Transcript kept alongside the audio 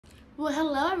Well,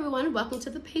 hello everyone. Welcome to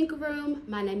the Pink Room.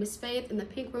 My name is Faith, and the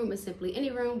Pink Room is simply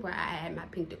any room where I add my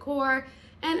pink decor,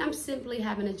 and I'm simply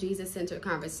having a Jesus-centered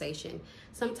conversation.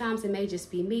 Sometimes it may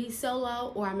just be me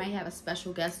solo, or I may have a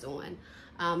special guest on.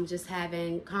 Just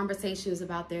having conversations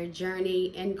about their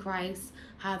journey in Christ,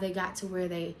 how they got to where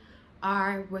they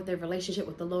are with their relationship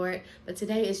with the Lord. But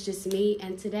today it's just me,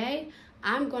 and today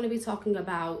I'm going to be talking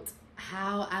about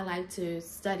how I like to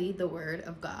study the Word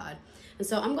of God. And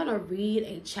so I'm going to read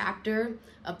a chapter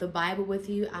of the Bible with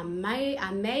you. I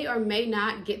may or may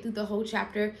not get through the whole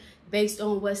chapter based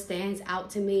on what stands out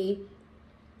to me.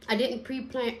 I didn't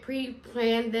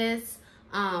pre-plan this.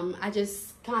 I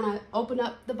just kind of opened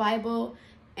up the Bible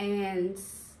and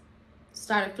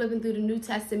started flipping through the New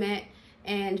Testament,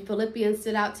 and Philippians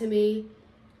stood out to me.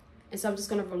 And so I'm just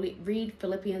going to read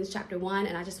Philippians chapter 1,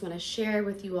 and I just want to share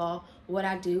with you all what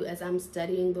I do as I'm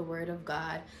studying the Word of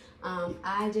God.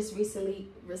 I just recently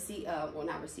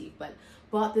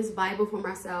bought this Bible for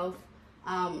myself.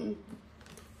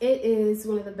 It is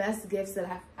one of the best gifts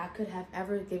that I could have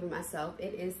ever given myself.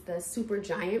 It is the super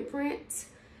giant print.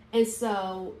 And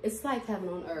so it's like heaven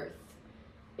on earth.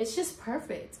 It's just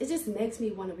perfect. It just makes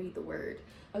me want to read the Word.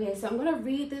 Okay, so I'm going to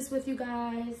read this with you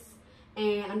guys,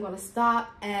 and I'm going to stop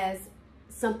as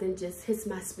something just hits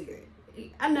my spirit.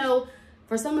 I know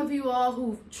for some of you all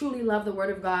who truly love the Word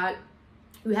of God,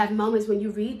 you have moments when you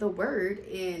read the Word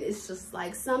and it's just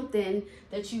like something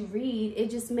that you read, it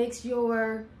just makes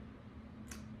your,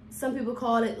 some people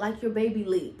call it like your baby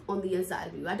leap on the inside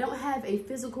of you. I don't have a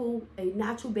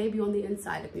natural baby on the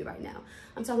inside of me right now.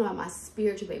 I'm talking about my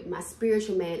spiritual baby, my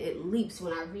spiritual man. It leaps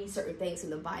when I read certain things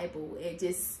in the Bible. It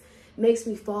just makes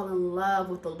me fall in love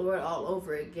with the Lord all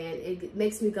over again. It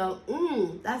makes me go,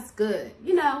 that's good.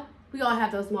 You know, we all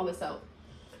have those moments. So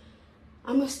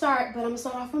I'm going to start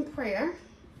off in prayer.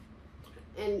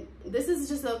 And this is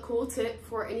just a cool tip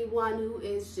for anyone who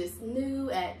is just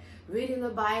new at reading the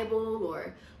Bible,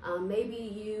 or maybe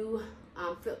you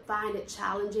find it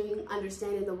challenging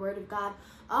understanding the Word of God.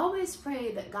 Always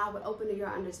pray that God would open your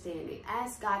understanding.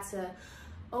 Ask God to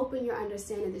open your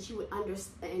understanding, that you would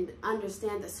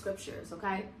understand the scriptures,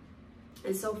 okay?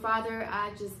 And so, Father,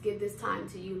 I just give this time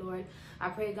to you, Lord. I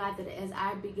pray, God, that as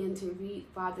I begin to read,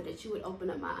 Father, that you would open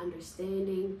up my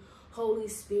understanding. Holy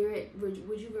Spirit, would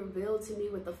you reveal to me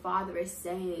what the Father is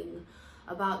saying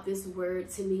about this word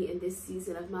to me in this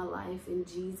season of my life, in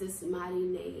Jesus' mighty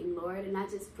name, Lord. And I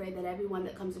just pray that everyone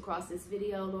that comes across this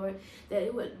video, Lord, that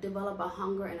it would develop a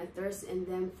hunger and a thirst in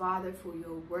them, Father, for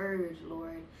your word,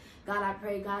 Lord. God, I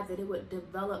pray, God, that it would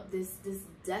develop this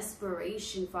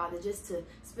desperation, Father, just to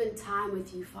spend time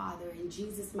with you, Father, in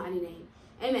Jesus' mighty name.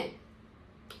 Amen.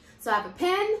 So I have a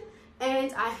pen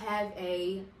and I have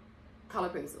a color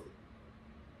pencil.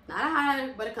 Not a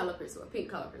highlighter, but a color pencil, a pink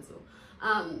color pencil.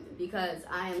 Because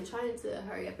I am trying to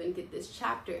hurry up and get this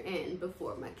chapter in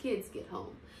before my kids get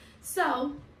home.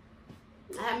 So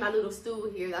I have my little stool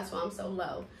here. That's why I'm so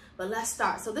low. But let's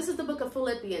start. So this is the book of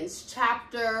Philippians,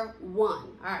 chapter 1. All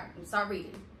right, let's start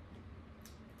reading.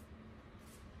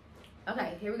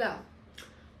 Okay, here we go.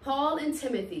 Paul and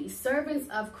Timothy, servants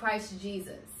of Christ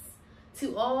Jesus,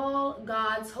 to all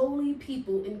God's holy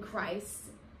people in Christ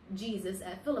Jesus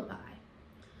at Philippi.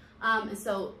 And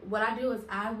so what I do is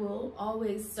I will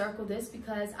always circle this,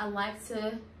 because I like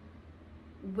to,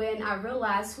 when I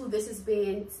realize who this is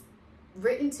being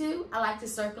written to, I like to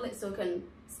circle it so it can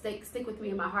stick with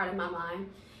me in my heart and my mind.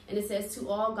 And it says, to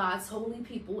all God's holy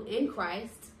people in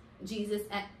Christ Jesus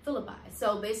at Philippi.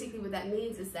 So basically what that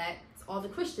means is that it's all the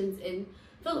Christians in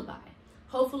Philippi.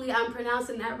 Hopefully I'm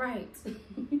pronouncing that right.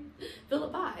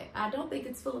 Philippi. I don't think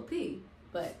it's Philippi,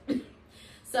 but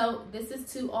so this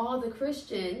is to all the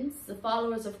Christians, the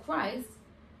followers of Christ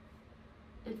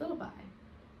in Philippi.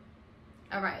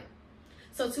 All right.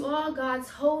 So to all God's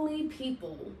holy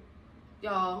people,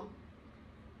 y'all,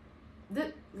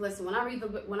 listen, when I read the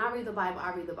Bible,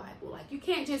 I read the Bible. Like, you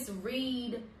can't just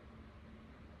read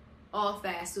all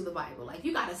fast through the Bible. Like,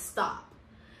 you got to stop.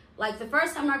 Like, the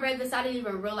first time I read this, I didn't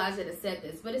even realize that it said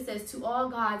this, but it says to all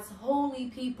God's holy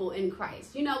people in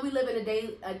Christ. You know, we live in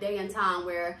a day and time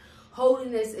where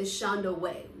holiness is shunned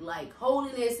away. Like,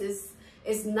 holiness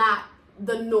is not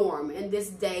the norm in this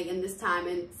day, in this time,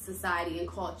 in society and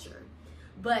culture.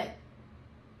 But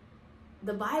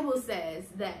the Bible says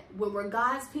that when we're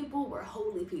God's people, we're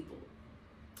holy people.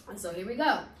 And so here we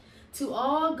go. To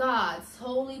all God's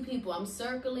holy people, I'm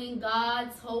circling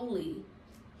God's holy.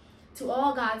 To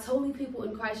all God's holy people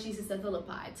in Christ Jesus at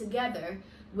Philippi, together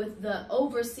with the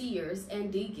overseers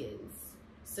and deacons.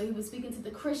 So he was speaking to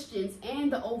the Christians and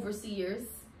the overseers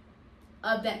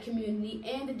of that community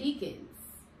and the deacons.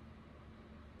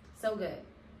 So good.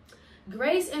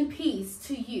 Grace and peace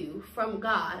to you from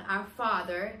God, our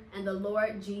Father, and the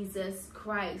Lord Jesus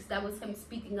Christ. That was him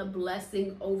speaking a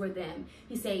blessing over them.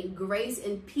 He's saying, grace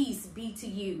and peace be to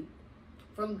you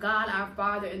from God, our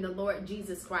Father, and the Lord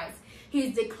Jesus Christ.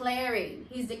 They're declaring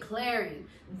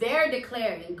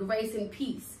grace and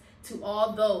peace to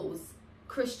all those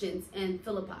Christians in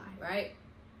Philippi, right?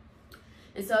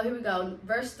 And so here we go.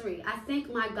 Verse 3. I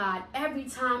thank my God every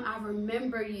time I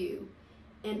remember you.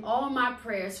 In all my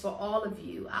prayers for all of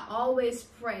you, I always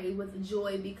pray with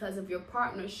joy because of your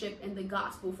partnership in the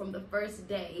gospel from the first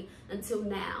day until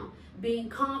now, being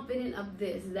confident of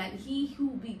this, that he who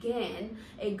began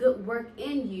a good work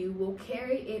in you will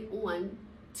carry it on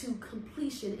to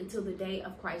completion until the day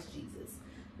of Christ Jesus.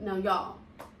 Now, y'all,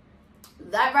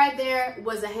 that right there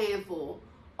was a handful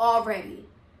already.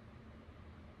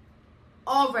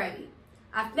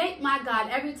 I thank my God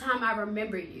every time I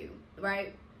remember you,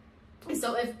 right? And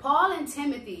so if Paul and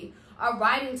Timothy are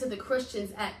writing to the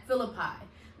Christians at Philippi,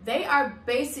 they are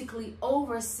basically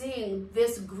overseeing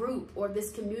this group or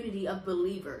this community of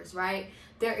believers, right?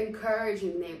 They're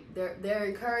encouraging them. They're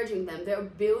encouraging them. They're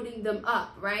building them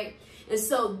up, right? And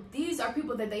so these are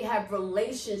people that they have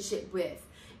relationship with.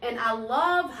 And I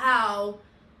love how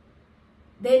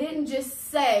they didn't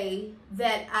just say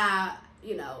that I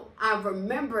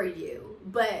remember you,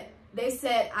 but they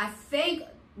said, I thank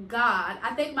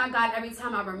my God every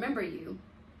time I remember you.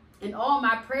 In all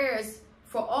my prayers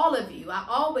for all of you, I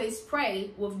always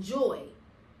pray with joy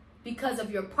because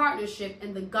of your partnership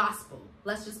in the gospel.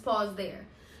 Let's just pause there.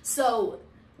 So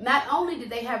not only did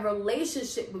they have a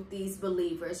relationship with these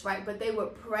believers, right, but they were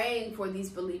praying for these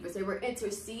believers. They were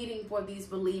interceding for these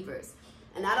believers.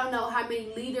 And I don't know how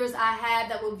many leaders I have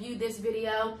that will view this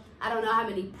video. I don't know how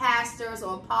many pastors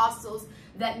or apostles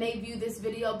that may view this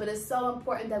video, but it's so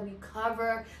important that we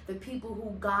cover the people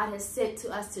who God has sent to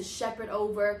us to shepherd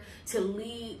over, to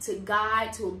lead, to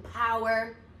guide, to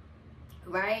empower,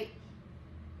 right?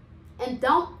 And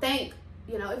don't think,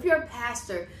 if you're a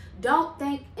pastor, don't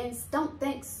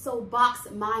think so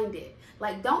box-minded.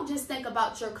 Like, don't just think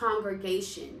about your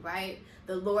congregation, right?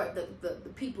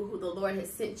 The people who the Lord has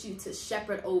sent you to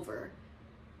shepherd over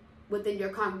within your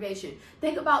congregation.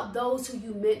 Think about those who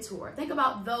you mentor. Think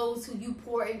about those who you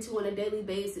pour into on a daily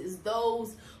basis.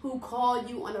 Those who call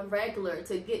you on a regular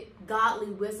to get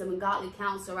godly wisdom and godly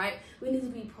counsel, right? We need to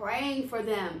be praying for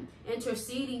them,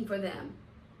 interceding for them.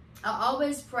 I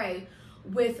always pray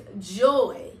with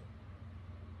joy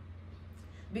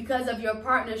because of your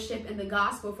partnership in the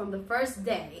gospel from the first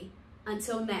day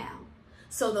until now.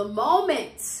 So the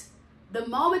moment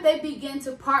they begin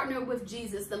to partner with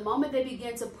Jesus, the moment they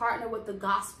begin to partner with the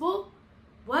gospel,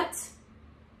 what?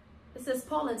 It says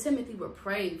Paul and Timothy were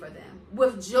praying for them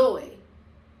with joy.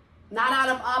 Not out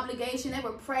of obligation. They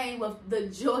were praying with the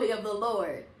joy of the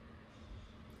Lord.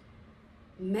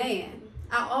 Man,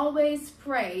 I always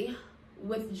pray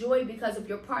with joy because of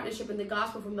your partnership in the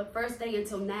gospel from the first day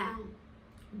until now.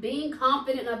 Being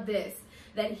confident of this,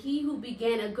 that he who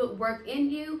began a good work in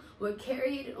you will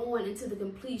carry it on into the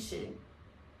completion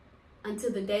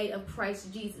until the day of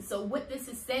Christ Jesus. So what this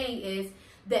is saying is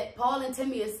that Paul and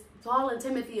Timothy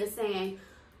is saying,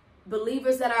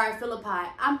 believers that are at Philippi,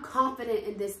 I'm confident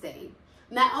in this thing.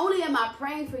 Not only am I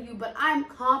praying for you, but I'm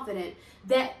confident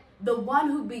that the one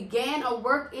who began a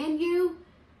work in you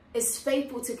is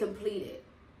faithful to complete it,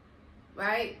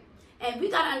 right? And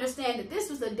we got to understand that this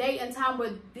was a day and time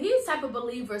where these type of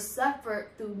believers suffered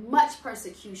through much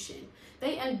persecution.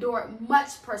 They endured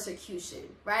much persecution,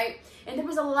 right? And there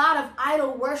was a lot of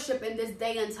idol worship in this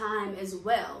day and time as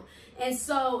well. And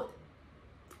so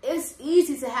it's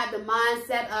easy to have the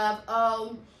mindset of,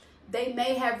 oh, they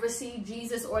may have received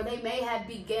Jesus or they may have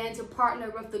began to partner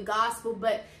with the gospel,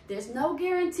 but there's no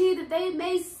guarantee that they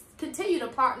may continue to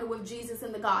partner with Jesus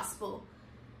in the gospel.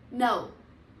 No.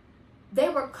 They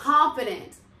were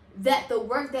confident that the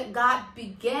work that God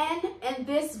began in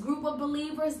this group of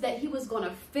believers, that he was going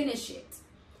to finish it.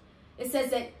 It says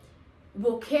that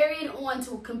we'll carry it on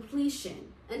to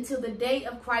completion until the day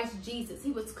of Christ Jesus.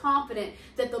 He was confident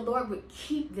that the Lord would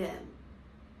keep them.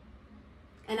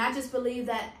 And I just believe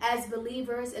that as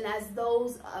believers and as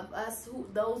those of us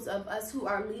who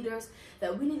are leaders,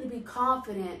 that we need to be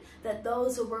confident that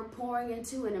those who we're pouring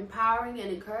into and empowering and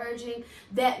encouraging,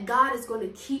 that God is going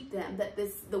to keep them, that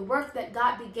the work that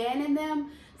God began in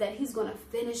them, that he's going to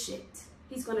finish it.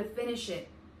 He's going to finish it.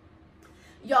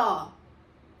 Y'all,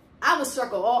 I would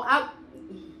circle all out.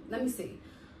 Let me see.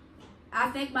 I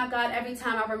thank my God every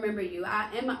time I remember you.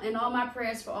 In all my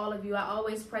prayers for all of you, I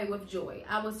always pray with joy.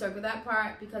 I will circle that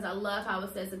part because I love how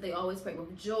it says that they always pray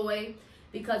with joy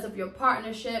because of your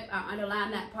partnership. I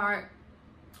underline that part.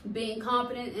 Being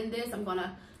confident in this, I'm going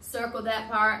to circle that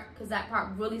part because that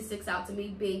part really sticks out to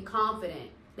me. Being confident.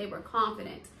 They were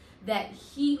confident that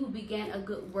he who began a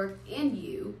good work in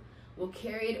you will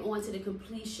carry it on to the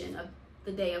completion of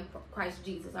the day of Christ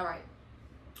Jesus. All right,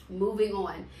 moving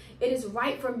on. It is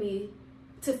right for me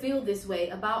to feel this way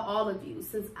about all of you,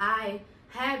 since I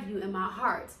have you in my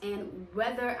heart, and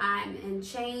whether I'm in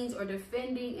chains or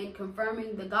defending and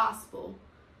confirming the gospel,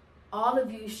 all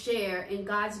of you share in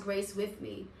God's grace with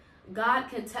me. God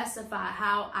can testify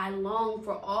how I long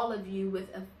for all of you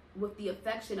with the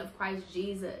affection of Christ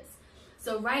Jesus.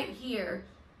 So right here,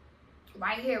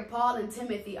 Paul and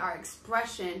Timothy are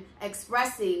expressing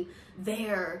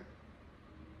their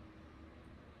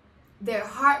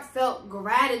heartfelt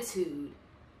gratitude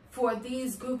for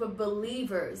these group of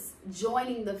believers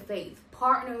joining the faith,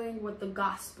 partnering with the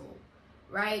gospel,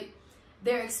 right?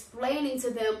 They're explaining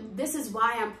to them, this is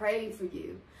why I'm praying for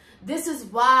you. This is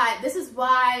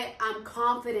why I'm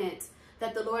confident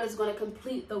that the Lord is going to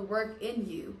complete the work in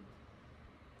you.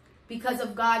 Because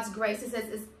of God's grace. It says,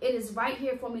 it is right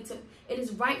for me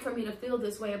to feel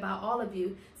this way about all of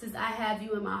you, since I have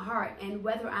you in my heart, and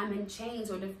whether I'm in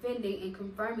chains or defending and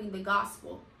confirming the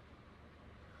gospel,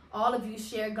 all of you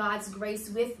share God's grace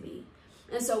with me.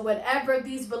 And so whatever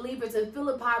these believers in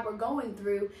Philippi were going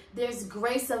through, there's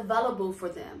grace available for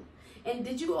them. And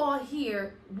did you all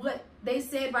hear what they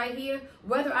said right here?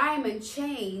 Whether I am in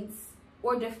chains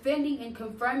or defending and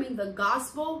confirming the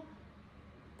gospel,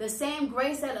 the same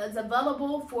grace that is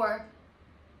available for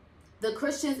the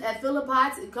Christians at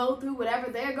Philippi to go through whatever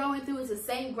they're going through is the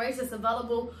same grace that's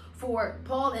available for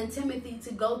Paul and Timothy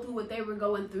to go through what they were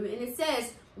going through. And it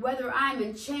says, whether I'm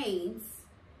in chains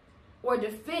or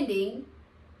defending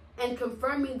and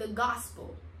confirming the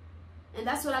gospel. And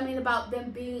that's what I mean about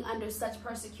them being under such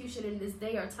persecution in this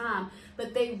day or time.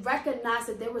 But they recognized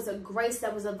that there was a grace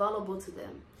that was available to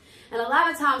them. And a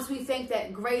lot of times we think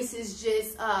that grace is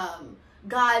just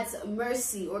God's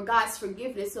mercy or God's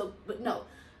forgiveness. But no,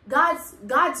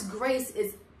 God's grace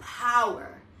is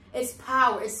power. It's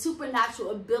power. It's supernatural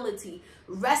ability,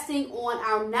 resting on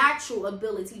our natural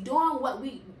ability, doing what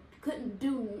we couldn't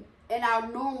do in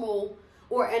our normal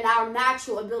or in our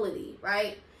natural ability,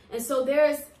 right? And so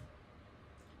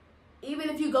even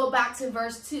if you go back to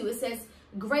verse 2, it says,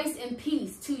 grace and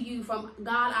peace to you from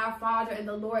God our Father and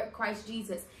the Lord Christ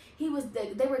Jesus.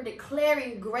 They were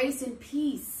declaring grace and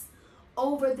peace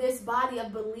over this body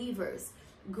of believers.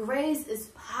 Grace is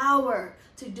power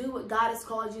to do what God has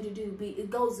called you to do. It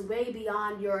goes way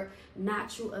beyond your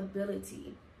natural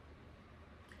ability.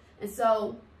 And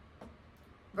so,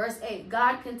 verse 8,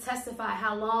 God can testify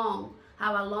how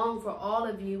I long for all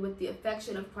of you with the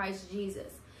affection of Christ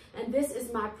Jesus. And this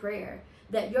is my prayer,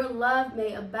 that your love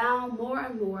may abound more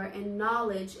and more in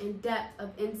knowledge and depth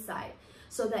of insight,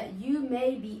 so that you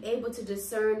may be able to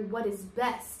discern what is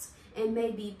best and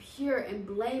may be pure and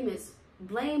blameless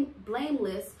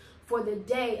for the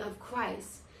day of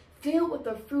Christ, filled with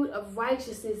the fruit of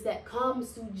righteousness that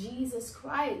comes through Jesus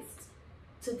Christ,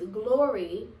 to the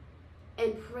glory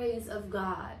and praise of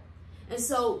God. And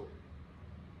so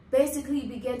basically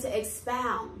begin to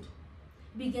expound.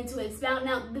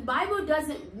 Now, the Bible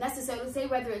doesn't necessarily say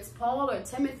whether it's Paul or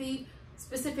Timothy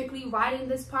specifically writing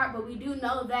this part, but we do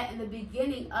know that in the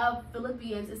beginning of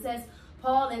Philippians, it says,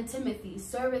 Paul and Timothy,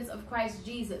 servants of Christ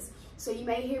Jesus. So you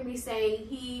may hear me saying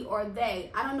he or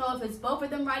they. I don't know if it's both of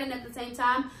them writing at the same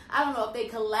time. I don't know if they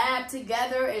collab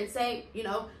together and say,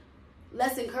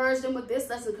 let's encourage them with this,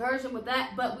 let's encourage them with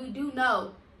that. But we do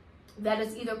know that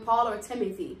it's either Paul or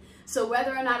Timothy. So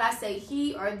whether or not I say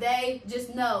he or they,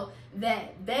 just know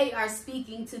that they are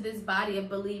speaking to this body of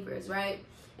believers, right?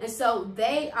 And so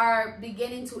they are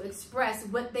beginning to express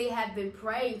what they have been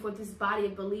praying for this body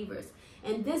of believers.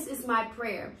 And this is my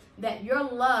prayer, that your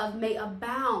love may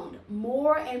abound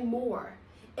more and more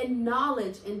in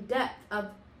knowledge and depth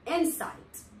of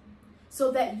insight,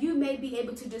 so that you may be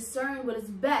able to discern what is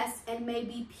best and may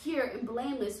be pure and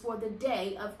blameless for the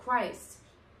day of Christ.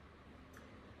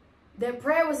 Their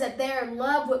prayer was that their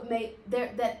love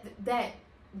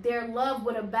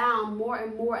would abound more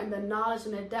and more in the knowledge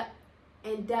and the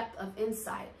depth of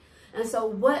insight. And so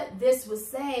what this was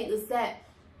saying is that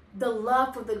the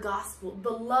love for the gospel, the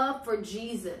love for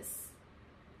Jesus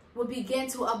would begin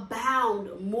to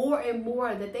abound more and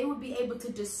more, that they would be able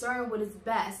to discern what is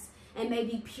best and may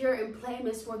be pure and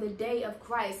blameless for the day of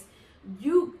Christ.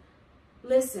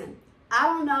 Listen, I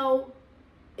don't know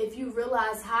if you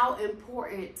realize how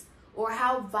important or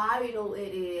how vital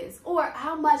it is, or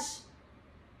how much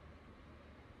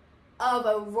of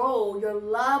a role your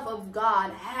love of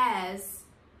God has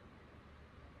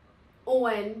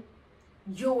on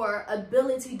your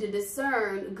ability to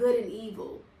discern good and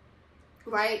evil,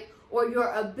 right? Or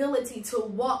your ability to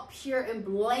walk pure and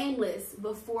blameless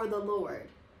before the Lord.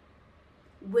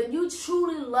 When you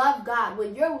truly love God,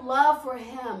 when your love for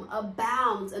him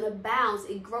abounds and abounds,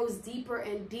 it grows deeper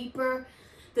and deeper.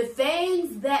 The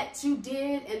things that you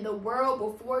did in the world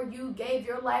before you gave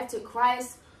your life to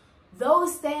Christ,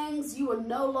 those things you will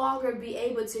no longer be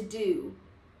able to do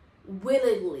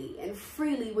willingly and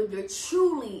freely when you're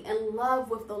truly in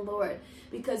love with the Lord.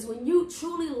 Because when you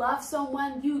truly love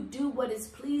someone, you do what is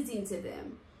pleasing to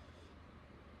them.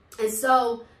 And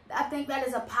so I think that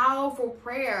is a powerful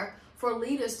prayer for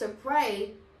leaders to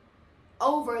pray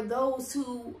over those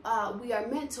who we are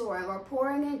mentoring or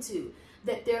pouring into,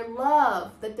 that their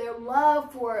love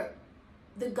for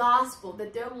the gospel,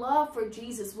 that their love for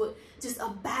Jesus would just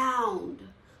abound,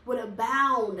 and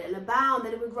abound,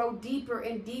 that it would grow deeper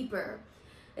and deeper.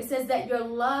 It says that your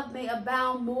love may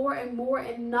abound more and more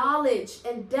in knowledge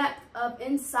and depth of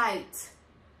insight.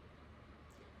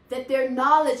 That their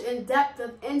knowledge and depth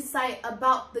of insight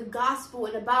about the gospel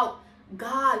and about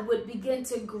God would begin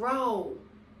to grow,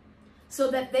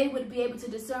 so that they would be able to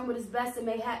discern what is best and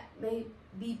may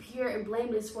be pure and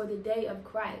blameless for the day of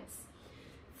Christ.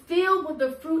 Filled with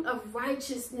the fruit of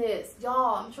righteousness.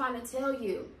 Y'all, I'm trying to tell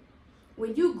you,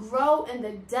 when you grow in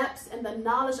the depths and the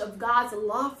knowledge of God's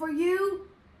love for you,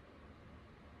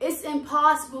 it's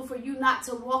impossible for you not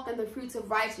to walk in the fruits of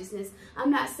righteousness.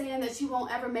 I'm not saying that you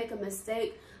won't ever make a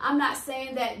mistake. I'm not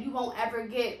saying that you won't ever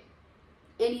get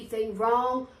anything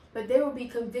wrong, but there will be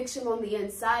conviction on the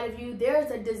inside of you. There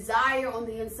is a desire on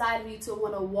the inside of you to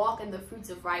want to walk in the fruits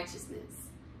of righteousness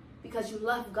because you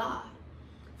love God.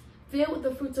 Filled with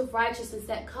the fruits of righteousness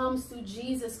that comes through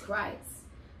Jesus Christ,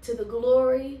 to the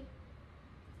glory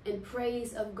and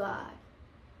praise of God.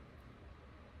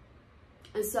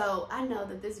 And so I know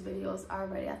that this video is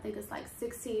already, I think it's like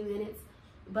 16 minutes,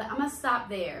 but I'm going to stop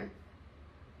there.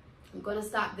 I'm going to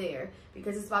stop there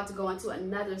because it's about to go into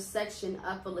another section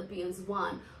of Philippians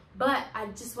 1. But I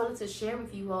just wanted to share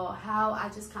with you all how I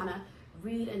just kind of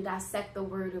read and dissect the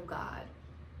word of God.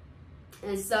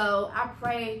 And so I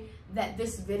pray that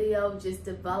this video just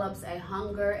develops a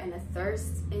hunger and a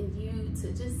thirst in you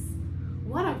to just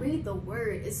want to read the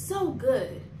word. It's so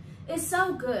good. It's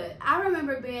so good. I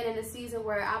remember being in a season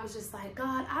where I was just like,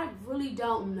 God, I really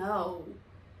don't know.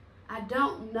 I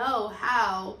don't know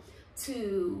how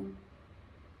to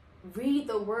read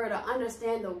the word or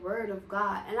understand the word of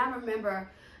God. And I remember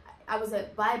I was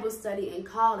at Bible study in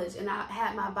college and I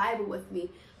had my Bible with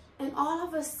me. And all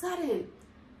of a sudden,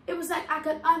 it was like I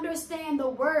could understand the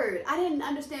word. I didn't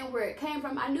understand where it came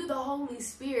from. I knew the Holy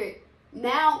Spirit.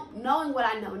 Now, knowing what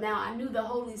I know now, I knew the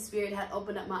Holy Spirit had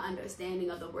opened up my understanding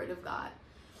of the word of God.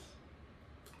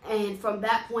 And from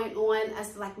that point on,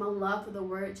 it's like my love for the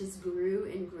word just grew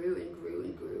and grew and grew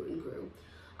and grew and grew.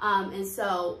 And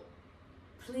so,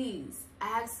 please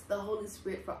ask the Holy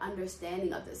Spirit for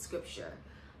understanding of the scripture.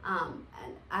 And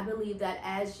I believe that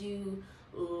as you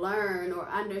learn or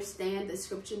understand the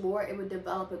scripture more, it would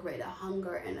develop a greater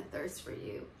hunger and a thirst for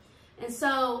you. And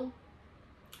so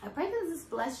I pray that this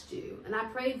blessed you, and I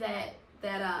pray that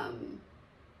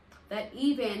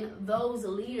even those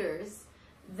leaders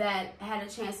that had a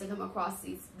chance to come across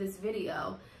this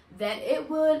video, that it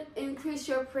would increase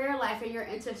your prayer life and your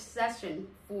intercession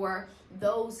for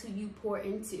those who you pour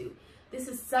into. This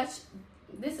is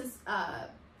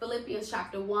Philippians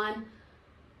chapter 1,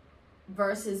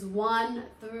 verses 1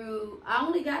 through, I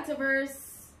only got to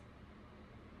verse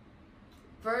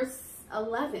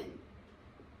 11.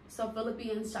 So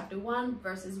Philippians chapter 1,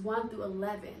 verses 1 through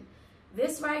 11.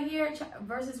 This right here,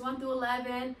 verses 1 through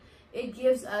 11, it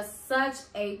gives us such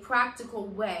a practical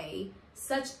way,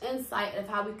 such insight of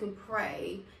how we can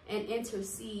pray and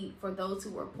intercede for those who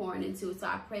we're pouring into. So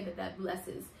I pray that that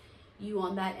blesses you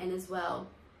on that end as well.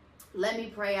 Let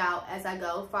me pray out as I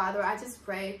go. Father, I just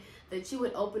pray that you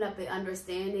would open up the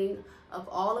understanding of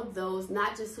all of those,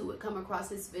 not just who would come across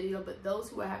this video, but those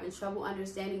who are having trouble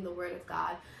understanding the word of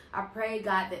God. I pray,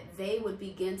 God, that they would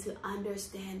begin to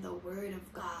understand the word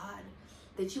of God,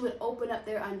 that you would open up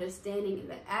their understanding, and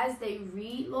that as they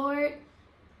read, Lord,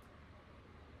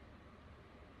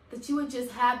 that you would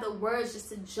just have the words just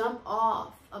to jump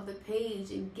off of the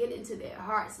page and get into their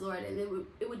hearts, Lord, and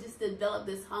it would just develop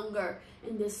this hunger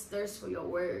and this thirst for your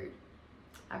word.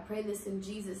 I pray this in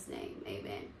Jesus' name.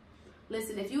 Amen.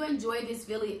 Listen, if you enjoyed this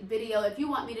video, if you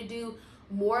want me to do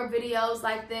more videos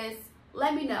like this,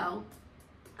 let me know.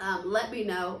 Let me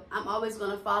know. I'm always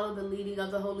going to follow the leading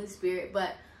of the Holy Spirit,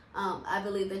 but I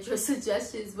believe that your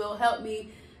suggestions will help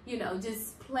me,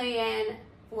 just plan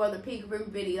for the Pink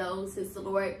Room videos, since the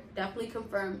Lord definitely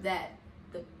confirmed that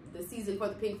the season for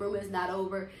the Pink Room is not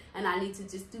over, and I need to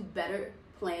just do better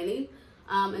planning.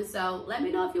 And so let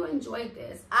me know if you enjoyed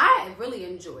this. I really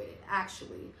enjoyed it,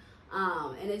 actually.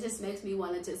 And it just makes me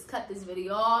want to just cut this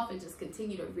video off and just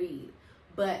continue to read.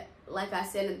 But like I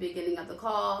said at the beginning of the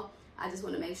call, I just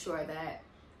want to make sure that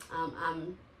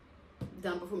I'm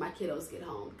done before my kiddos get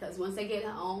home. Because once they get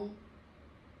home,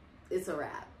 it's a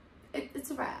wrap.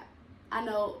 It's a wrap. I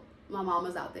know my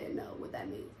mamas out there know what that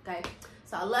means, okay?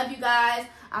 So I love you guys.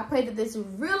 I pray that this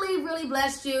really, really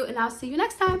blessed you, and I'll see you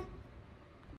next time.